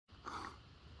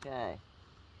Okay.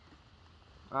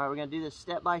 All right, we're going to do this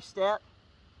step by step,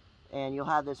 and you'll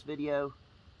have this video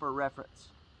for reference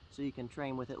so you can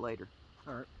train with it later.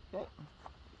 All right. Okay.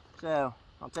 So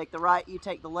I'll take the right, you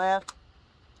take the left,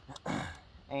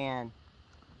 and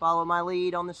follow my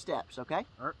lead on the steps, okay?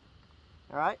 All right.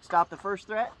 All right, stop the first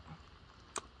threat.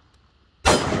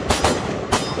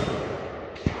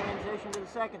 Transition to the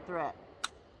second threat.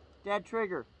 Dead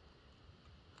trigger.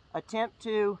 Attempt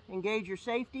to engage your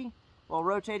safety while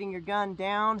rotating your gun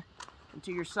down and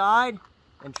to your side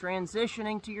and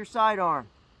transitioning to your sidearm.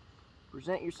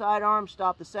 Present your sidearm,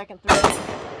 stop the second threat.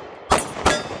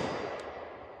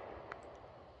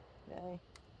 Okay.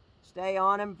 Stay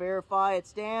on him, verify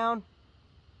it's down.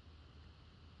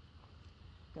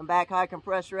 Come back high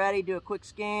compress ready, do a quick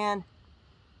scan.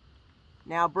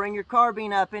 Now bring your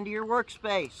carbine up into your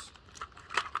workspace.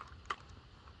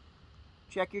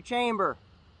 Check your chamber.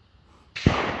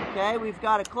 Okay, we've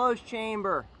got a closed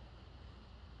chamber.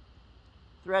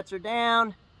 Threats are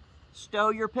down. Stow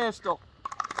your pistol.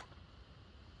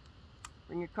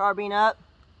 Bring your carbine up.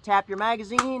 Tap your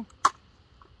magazine.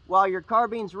 While your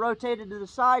carbine's rotated to the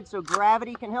side so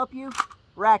gravity can help you,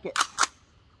 rack it.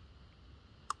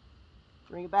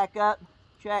 Bring it back up.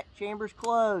 Check. Chamber's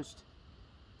closed.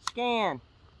 Scan.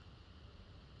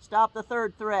 Stop the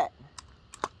third threat.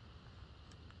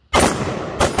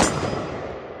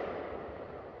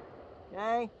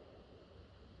 Okay.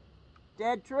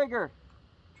 Dead trigger.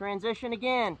 Transition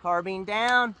again. Carbine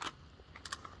down.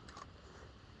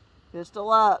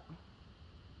 Pistol up.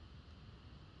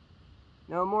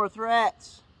 No more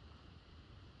threats.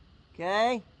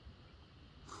 Okay.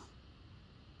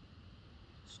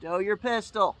 Stow your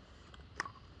pistol.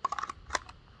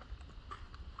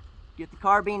 Get the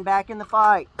carbine back in the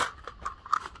fight.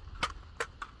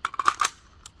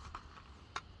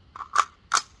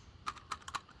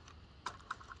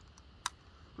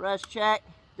 Press check,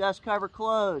 dust cover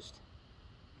closed.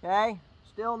 Okay,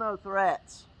 still no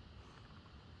threats.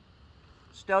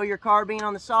 Stow your carbine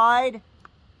on the side.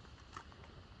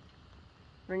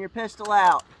 Bring your pistol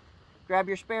out. Grab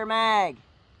your spare mag.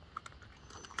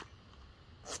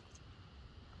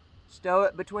 Stow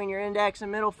it between your index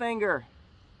and middle finger.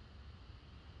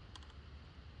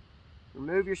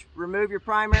 Remove your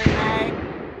primary mag.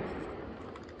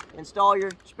 Install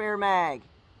your spare mag.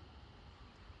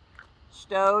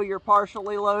 Stow your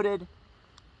partially loaded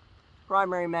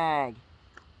primary mag.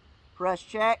 Press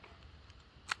check.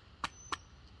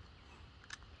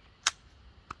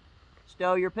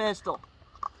 Stow your pistol.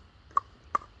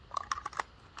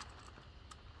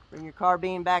 Bring your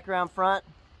carbine back around front.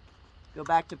 Go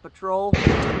back to patrol.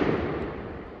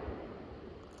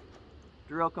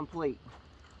 Drill complete.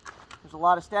 There's a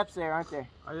lot of steps there, aren't there?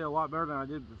 I did a lot better than I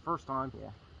did the first time. Yeah.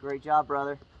 Great job,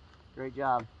 brother. Great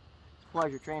job. It's a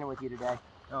pleasure training with you today.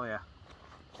 Oh, yeah.